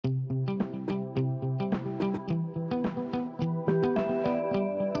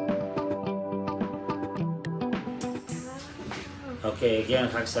Okay, again,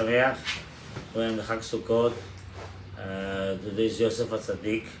 Chag Sameach. We're in the Chag Sukkot. Today is Yosef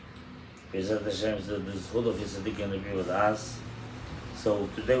HaTzadik. Bezrat Hashem, the Zchut of his Tzadik going to be with us. So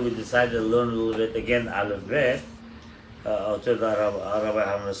today we decided to learn a little bit again ALEF Bet. After the Rabbi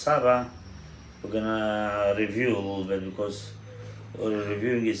HAMNUNA SABA, we're going to review a little bit because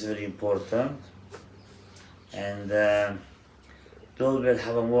reviewing is very important. And a little bit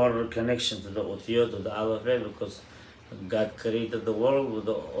have a more connection to the Otiyot of the ALEF Bet, because God created the world with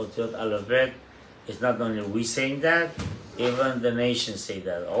the Otiyot ALEF Bet. It's not only we saying that, even the nations say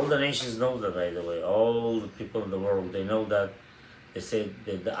that. All the nations know that, by the way. All the people in the world, they know that. They say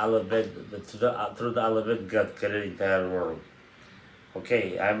that the ALEF Bet, through the ALEF Bet, God created the entire world.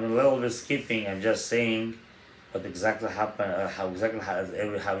 Okay, I'm a little bit skipping. I'm just saying what exactly happened, how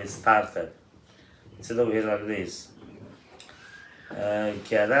it started. It's over here like this.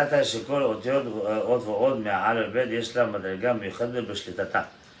 כי ידעת שכל אותיות עוד ועוד מהאלף בית יש לה מדרגה מיוחדת בשליטתה.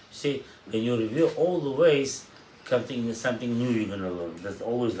 See, when you review all the ways, something new you're going to learn. That's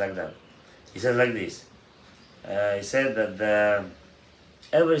always like that. He said like this. He said that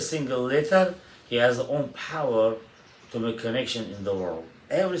every single letter, he has his own power to make connection in the world.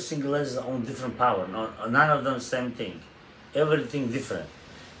 Every single letter has its own different power. None of them same thing. Everything different.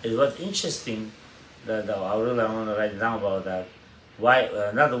 It's what's interesting that I really want to write down about that. Why?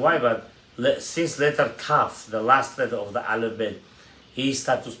 Not why, but since letter Taf, the last letter of the ALEF Bet, he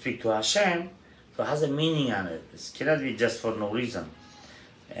started to speak to Hashem, so it has a meaning on it. It cannot be just for no reason.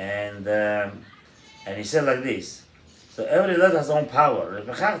 And he said like this. So every letter has its own power. The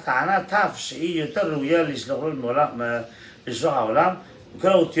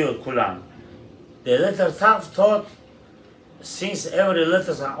letter Taf taught, since every letter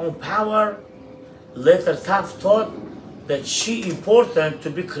has its own power, letter Taf taught that she important to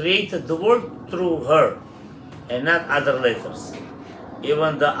be created the world through her and not other letters.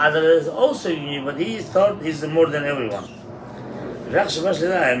 Even the other letters also unique, but he thought he's more than everyone.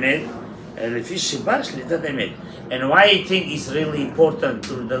 And why I think it's really important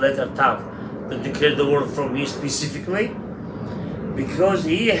to the letter Tav to declare the word from me specifically? Because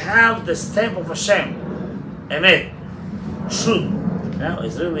he have the stamp of Hashem. Emet. Should. You know,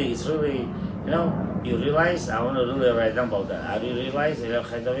 it's really, you know, you realize, I want to really write down about that. Have you realized, when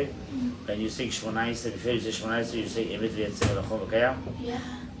you say Shmonayse, before you say Shmonayse, you say Emet v'yetzem v'lachon v'kayam? Yeah.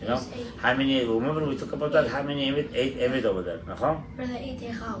 You know, how many, remember we talked about that, how many Emet? 8 Emet over there, nachon? For the 8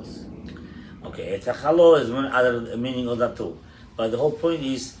 Echals. Okay, Etachalo is one other meaning of that too. But the whole point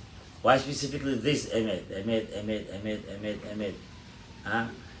is, why specifically this Emet? Emet. Huh?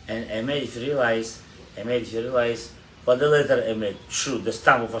 And Emet, if you realize, what the letter Emet, true, the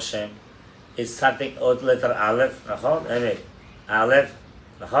stamp of Hashem, it's starting out letter ALEF, nachon? Emet. ALEF,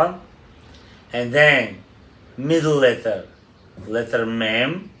 nachon? And then middle letter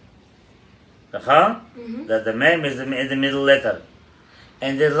Mem, nachon? That the Mem is the middle letter.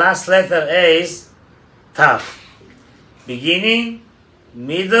 And the last letter is Taf. Beginning,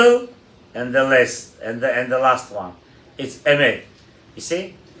 middle, and the last one. It's Emet. You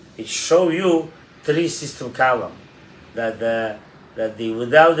see? It shows you 3 system column.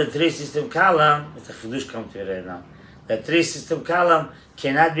 Without the 3 system column, it's a chidush come to you right now. The 3 system column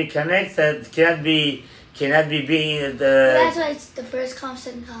cannot be connected, cannot be being the. That's why it's the first column,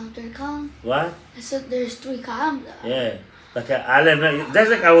 second column, third column. What? So there's 3 columns. Yeah, like ALEF. That's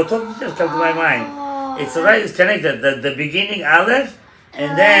like I was talking to come to my mind. It's right. It's connected. The beginning ALEF,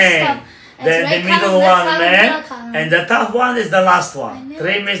 and then the middle one Mem, and the top one is the last one.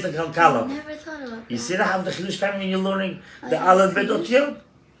 3 means the column. Never thought about that. You see that how the chidush coming when you're learning the ALEF Bet Otiyot?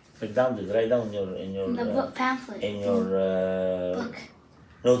 Write down in your the book pamphlet. In your book.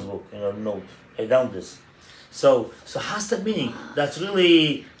 Notebook, in your note. Write down this. So how's the meaning? That's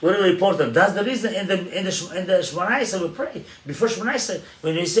really important. That's the reason in the Shmonayse we pray before Shmonayse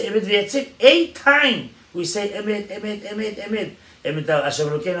when we say Emet v'yetzim 8 times we say Emet. Emet Hashem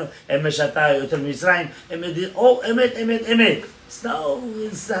Elokeinu, Emet Shata Yoter Mitzrayim, Emet, all Emet.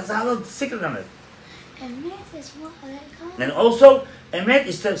 That's how the secret on it. Emet is what I call. And also, Emet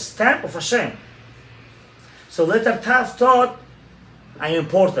is the stamp of Hashem. So letter Tav taught are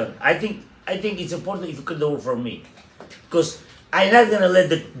important. I think it's important if you could do it for me, because I'm not gonna let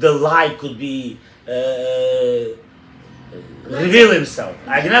the lie could be reveal himself.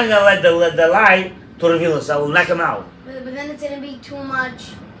 I'm not gonna let the lie to reveal himself. I will knock him out. But then it's gonna be too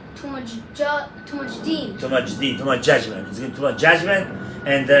much deen. Too much judgment. It's too much judgment,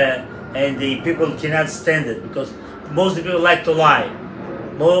 and the people cannot stand it, because most people like to lie.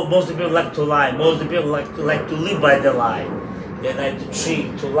 Most people like to lie. Most people like to live by the lie. They like to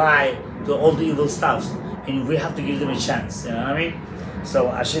cheat, to lie, to all the evil stuffs. and we have to give them a chance. You know what I mean? So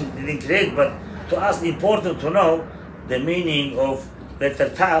Hashem didn't create, but to us, important to know the meaning of letter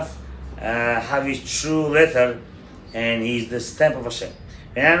Tav, have his true letter, and he's the stamp of Hashem.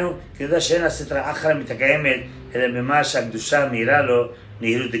 העניין כי יודע שאין הסתרה אחרא מתקיימת אלא במה שהקדושה מאירה לו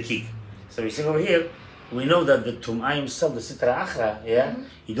נהירות דקיק. So we see over here, we know that the Tum'ah himself, the Sitra Achra, yeah,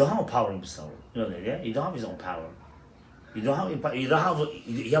 he don't have power himself. You know that, yeah? He don't have his own power. You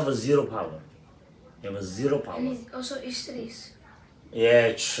have a zero power. You have a zero power. And he's also Ishtaris.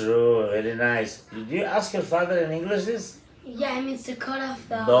 Yeah, true, very nice. Did you ask your father in English this? Yeah, it means to cut off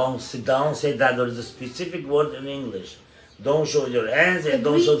the... Don't say that. There is a specific word in English. Don't show your hands and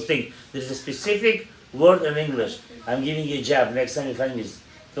don't show things. There is a specific word in English. I'm giving you a job. Next time you find this,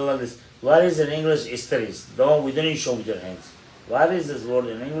 tell them this. What is in English Ishtaris? We don't need to show with your hands. What is this word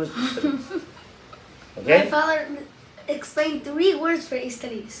in English Ishtaris? Okay? My father explained 3 words for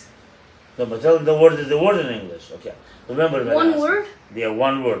Ishtaris. No, but tell them the word is the word in English. Okay. Remember that. One word? Yeah,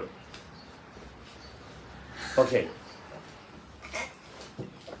 one word. Okay.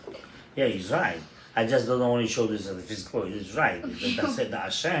 Yeah, he's right. I just don't want to show this as a physical. He's right. That's it. The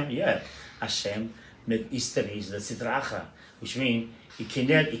Hashem made Ishtaris, the Sitra Achra, which means it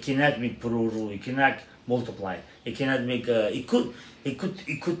cannot make Pururu, it cannot multiply, it cannot make it could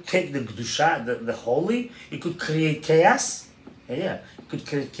take the Kedusha, the holy, it could create chaos. Yeah, it could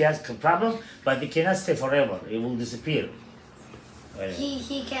create chaos problem, but it cannot stay forever. It will disappear.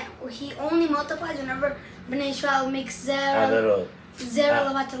 He only multiplies whenever Bnei Israel makes Zera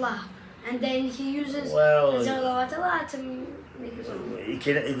Levatala. And then he uses Zera Levatala to make his own.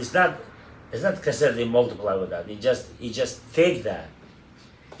 It's not considered he multiply with that. He just take that.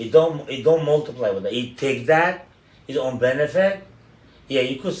 He don't multiply with that. He take that, his own benefit. Yeah,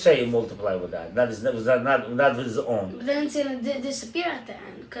 you could say he multiply with that. Not with his own. But then it's gonna disappear at the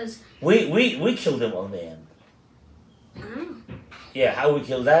end, because we killed him on the end. Yeah, how we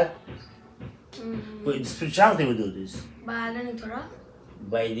kill that? With spirituality we do this. By learning Torah?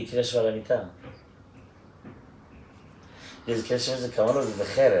 By the Kriyash Valamita. There's Kriyash Valamita, there's a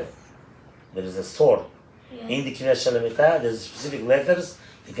Cherev. There is a sword. Yeah. In the Kriyash Valamita, there's specific letters.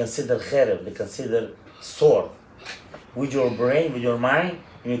 They consider Cherev, they consider sword. With your brain, with your mind,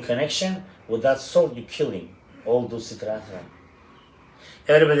 in your connection, with that sword you're killing all those Sitra Achra.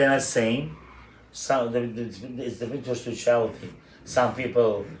 Everybody not saying. It's the big spirituality. Some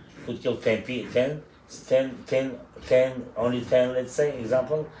people could kill 10, only 10, let's say,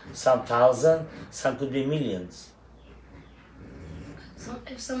 example. Some 1,000, some could be millions. So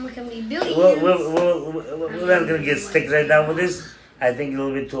if someone can be billions... We're not going to get stuck right now with this. I think a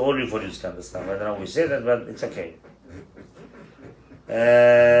little bit too early for this kind of stuff. I don't know if we say that, but it's okay.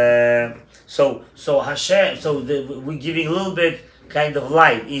 So Hashem, we're giving a little bit kind of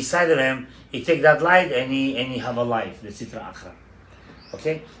light inside of him. He take that light and he have a life, the Sitra Achra.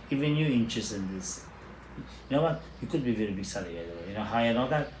 Okay? Even you interested in this. You know what? You could be very big salary. You know how I know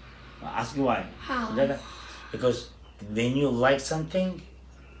that? I'll ask you why. How? Because when you like something,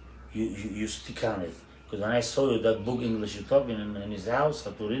 you stick on it. Because when I saw you that book English you talking in his house,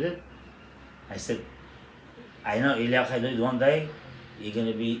 how to read it, I said, I know Eliyahu one day you're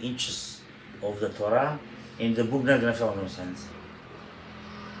gonna be inches of the Torah, and the book not gonna make no sense.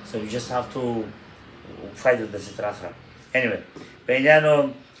 So you just have to fight with the Sitra Achra. Anyway,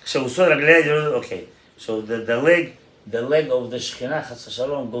 okay. So the leg of the Shekhinah, Chas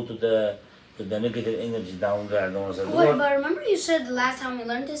Shalom, go to the negative energy down there. I don't want to say the word. But remember you said the last time we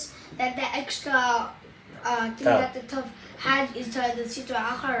learned this, that the extra thing that the Tav had is the Sitra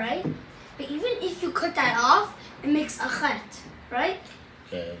Achra, right? But even if you cut that off, it makes a chet, right?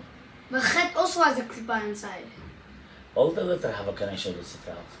 Okay. But chet also has a klipa inside. All the letters have a connection with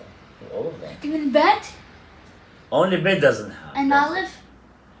Sitra Achra. All of them. Even Bet? Only Bet doesn't have. And Aleph?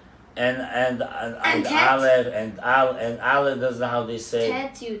 And Aleph and Aleph doesn't how they say.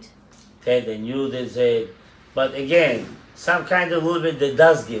 Tet, Yud. Tet and Yud they say. But again, some kind of little bit that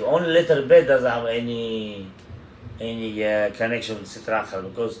does give. Only letter Bet doesn't have any connection with Sitra Achra,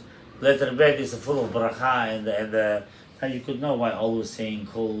 because letter Bet is full of bracha and you could know why always saying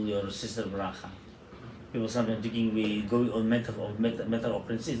call your sister bracha. People sometimes thinking we go on matter of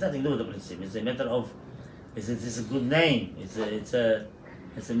principle. It's nothing to do with the principle. It's a matter of it's a good name. It's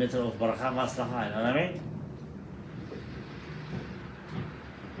a matter of barakah maslaha. You know what I mean?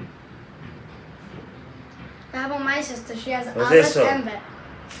 How about my sister? She has Aleph and Bet.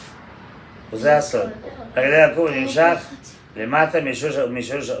 וזה הסוד. הגדל הקום נמשך למטה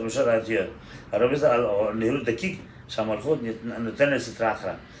משורש האותיות. הרוב על נהירות דקיק שהמלכות נותן לסתרה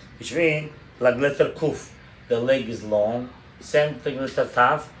אחרה. Which means, like letter Kuf, the leg is long. Same thing letter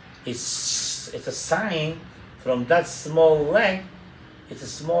Tav, it's a sign from that small leg. It's a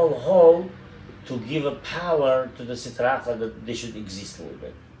small hole to give a power to the Sitra Achra that they should exist a little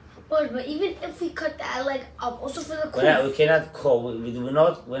bit. But even if we cut that leg up, also for the kuf. We cannot cut.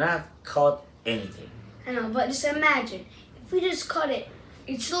 We're not cut anything. I know, but just imagine if we just cut it,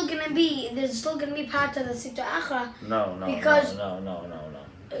 it's still gonna be. There's still gonna be part of the Sitra Achra. No. Because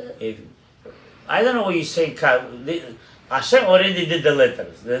If I don't know what you say, cut. Hashem already did the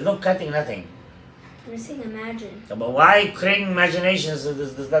letters. There's no cutting, nothing. I'm saying imagine. But why creating imaginations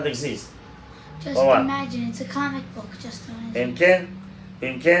does not exist? Just imagine. It's a comic book. Just imagine.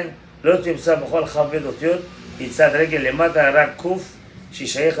 אם כן, לא תמצא בכל חב"ד אותיות, יצד רגל למטה רק קוף שהיא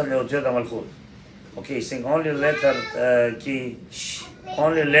שייכת לאותיות המלכות. Okay, saying only letter key,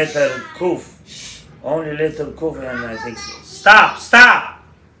 only letter kuf, and I think stop.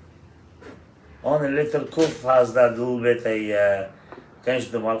 Only letter kuf has that little bit a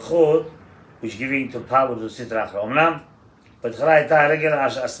connection to malchut, which giving to power to Sitra Achra. אמנם, בהתחלה הייתה הרגל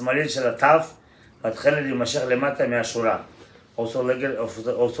השמאלית של התף, מתחילה להימשך למטה מהשורה. Also the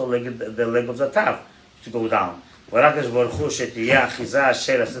leg of the taf to go down. ורק ברוך הוא שתהיה אחיזה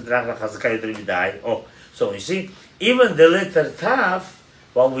של הסטרה אחרא חזקה יותר מדי. So you see, even the letter taf,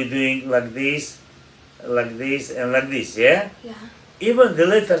 while we're doing like this, and like this, yeah? Yeah. Even the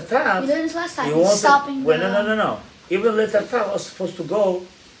letter taf, we learned this last time. It's stopping. No. Even letter taf was supposed to go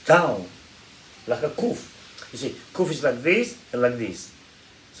down, like a kuf. You see, kuf is like this and like this.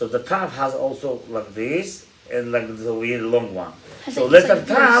 So the taf has also like this. And like the weird long one. So letter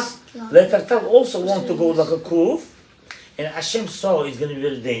taf also want to go like a kuf, and Hashem saw it's going to be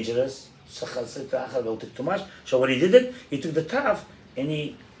very dangerous. Don't take too much. So what he did it, he took the taf and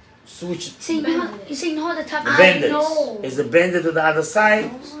he switched. You saying no, the taf. Bend it. It's the bend it to the other side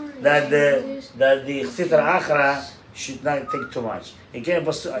that the Sitra Achra should not take too much. Again,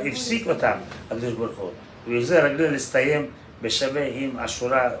 הפסיק אותם הקדוש ברוך הוא. וזה רגלי להסתיים בשווה עם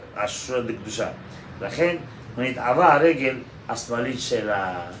השורה דקדושה. לכן נתעבה הרגל השמאלית של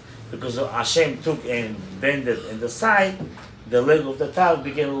because Hashem took and bended in the side, the leg of the taf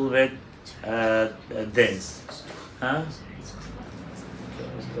became a little bit dense. Huh?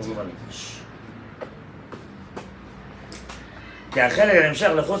 כי החלק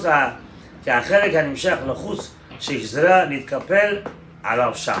הנמשך לחוץ שהחזרה להתקפל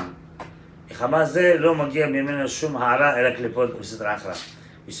עליו שם. החמה זה לא מגיע ממנו שום הערה אלא קליפות בסטרה אחרא.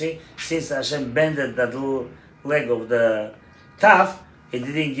 You see, since Hashem bended that little leg of the taf, it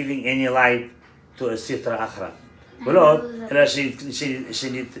didn't give any light to a sitra achra. ולא, אלא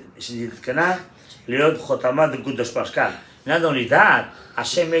שנתקנה להיות חותמה דקודש פשקל. Not only that,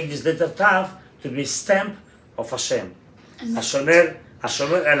 Hashem made this letter taf to be stamp of Hashem.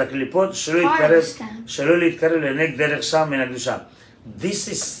 השומר על הקליפות שלא להתקרב לעיני דרך שם מן הקדושה. This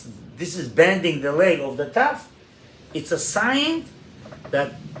is bending the leg of the taf. It's a sign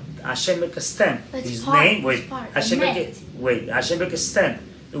that Hashem make a stamp. His name, Hashem make a stamp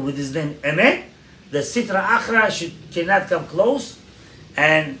with his name Emet. The Sitra Achra cannot come close,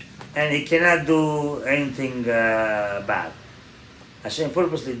 and he cannot do anything bad. Hashem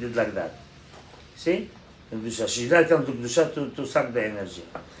purposely did like that. See? She did not come to Kedusha to suck the energy.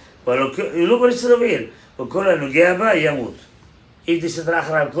 But you look what it's over here. וכל הנוגע בה ימות. If the Sitra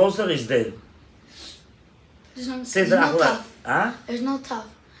Achra closer, he's dead. There's no tough. Huh? There's no tough.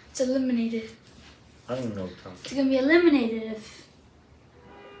 It's eliminated. I don't know tough. It's gonna be eliminated if.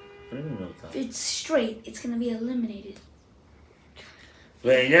 I don't know tough. If it's straight, it's gonna be eliminated.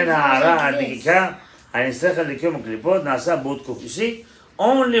 ועניין הערה הדקיקה, הנצטרכת לקיום הקליפות נעשה באות קוף. You see,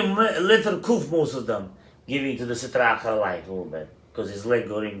 only letter kuf most of them giving to the Sitra Achra life a little bit. Because his leg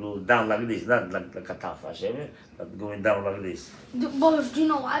going down like this, not like a taf, but going down like this. But do you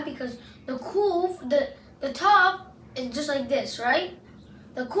know why? Because the kuf, the top is just like this, right?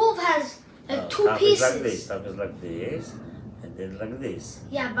 The kuf has like two pieces. Is like this. Top is like this, and then like this.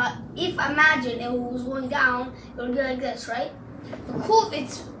 Yeah, but if imagine it was going down, it would be like this, right? The kuf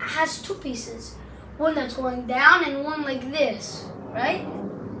has two pieces, one that's going down and one like this, right?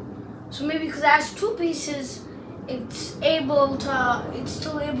 So maybe because it has two pieces, it's still able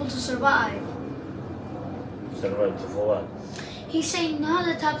to survive. Survive for what? He's saying no,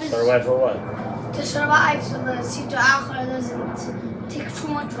 the top is survive for what? To survive, so the Sitra Achra doesn't take too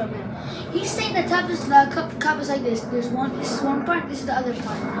much from him. He's saying the cup is like this. This is one part, this is the other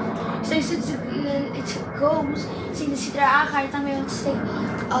part. So since it goes, see the Sitra Achra, it's not able to take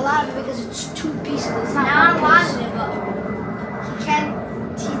a lot of it because it's two pieces. It's not one piece.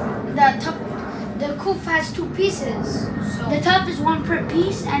 The kuf has two pieces. So the top is one per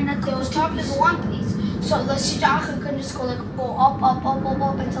piece, and the top is one piece. So the Shijaka can just go like up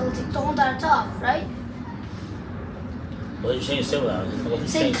until it takes all that off, right? What are you trying to say with that?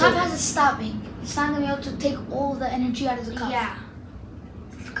 Saying cup has a stopping. It's not gonna be able to take all the energy out of the cup. Yeah.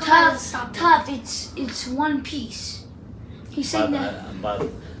 Tough. It's one piece. He's saying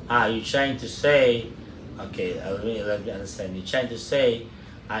you're trying to say, okay, let me understand. You're trying to say,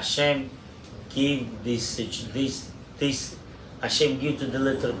 Hashem give this Hashem give to the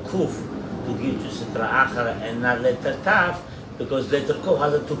letter Kuf to give to Sitra Achara and not letter Taf because letter Kuf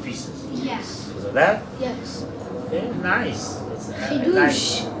has the two pieces. Yes. Is that that? Yes. Okay, nice. It's Chidush.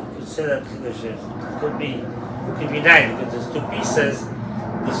 Nice. You could say that Chidush. It could be nice because there's two pieces.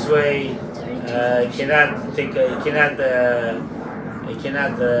 This way, you cannot take,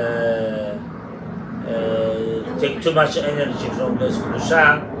 take too much energy from the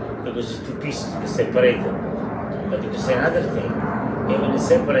Kedusha because it's two pieces, it's separated. But you can say another thing, even it's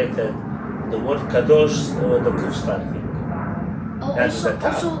separated, the word Kadosh, the Kuf starting. Also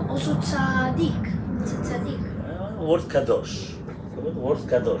Tzaddik. It's a Tzaddik. Word Kadosh. Word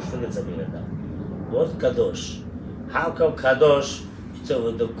Kadosh. Look at Tzaddik now. Word Kadosh. How come Kadosh? It's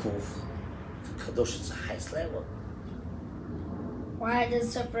over the Kuf. Kadosh is the highest level. Why does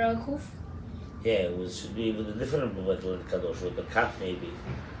it separate Kuf? Yeah, it should be with a different level with Kadosh, with the Kaf maybe.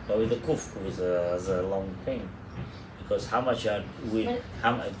 But with the Kuf is a long thing. Because how much are we,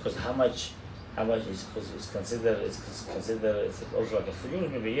 how much is, because it's considered, it's also like a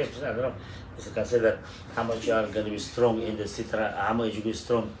food, maybe yes, I don't know. It's considered how much you are going to be strong in the Sitra, how much you be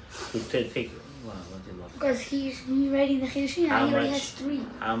strong to take. Because he's ready the Chidushim, he already has 3.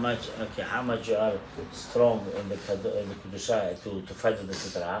 How much you are strong in the Kedusha to fight with the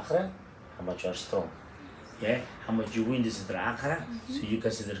Sitra Achra? How much you are strong? Yeah? How much you win the Sitra Achra? So you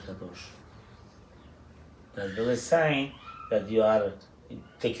consider Kadosh. That's the sign that you are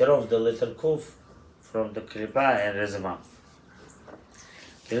take care of the letter Kuf from the Kripa and Rezema.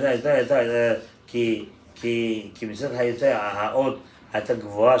 כי מצד האות הייתה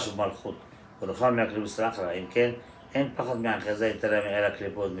גבוהה של מלכות. ונוכל מהקליפות סלאחרה, אם כן, אין פחד מהאחזה יתרה מאל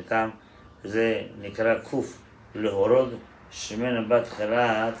הקליפות מטעם, זה נקרא קוף להורוד, שממנו בא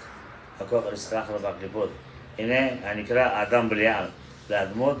תחילת הכוח לסלאחרה והקליפות. הנה, הנקרא אדם בליעל,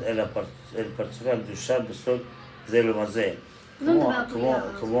 להדמות אל פרצופי הקדושה בסוד זה למזה,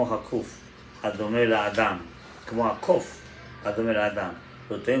 כמו הקוף הדומה לאדם, כמו הקוף הדומה לאדם,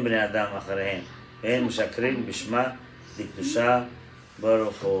 וטועים בני אדם אחריהם, והם משקרים בשמה לקדושה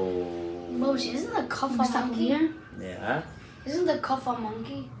ברוך הוא. Moshe, isn't the cuff a monkey? Yeah. Isn't the cuff a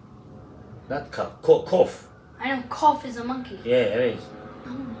monkey? Not cuff. Cough. I know cuff is a monkey. Yeah, it is.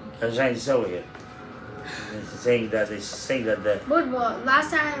 I'm trying to say over here. It's saying that the. But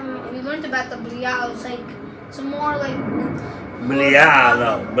last time we learned about the Belial, it's like some more like. Belial,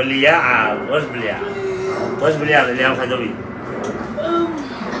 no. Belial. What's Belial? What's Belial? Eliyahu Chadovi.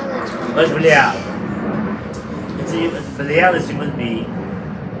 What's Belial? Belial is human being.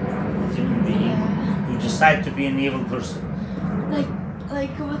 Who decide to be an evil person.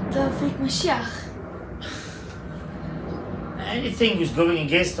 Like with the fake Mashiach. Anything who's going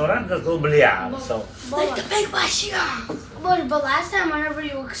against Torah, that's called Belial. So like the fake Mashiach. But last time, whenever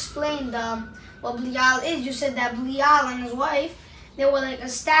you explained what Belial is, you said that Belial and his wife, they were like a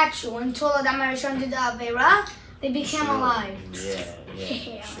statue. Until Adam Arishon did the Aveira, they became alive.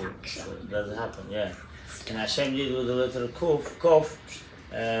 Yeah, sure. That happen, yeah. And Hashem did with the letter Kuf,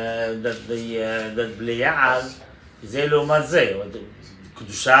 that Belial is Elo Mazeh,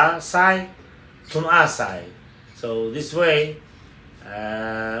 Kedusha side, Tum'ah side. So this way,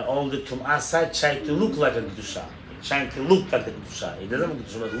 all the Tum'ah side try to look like a Kedusha. Trying to look like a Kedusha. It doesn't look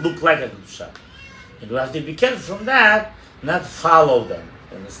Kedusha, but look like a Kedusha. And we have to be careful from that, not follow them.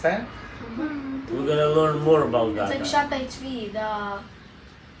 You understand? Mm-hmm. We're gonna learn more about that. It's like Shabbat Tzvi, the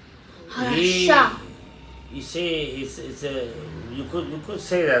Harasha. You see, you could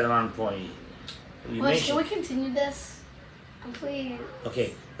say that at one point. Can we continue this? Please.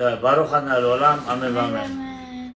 Okay. Baruch Adonai L'Olam. Amen.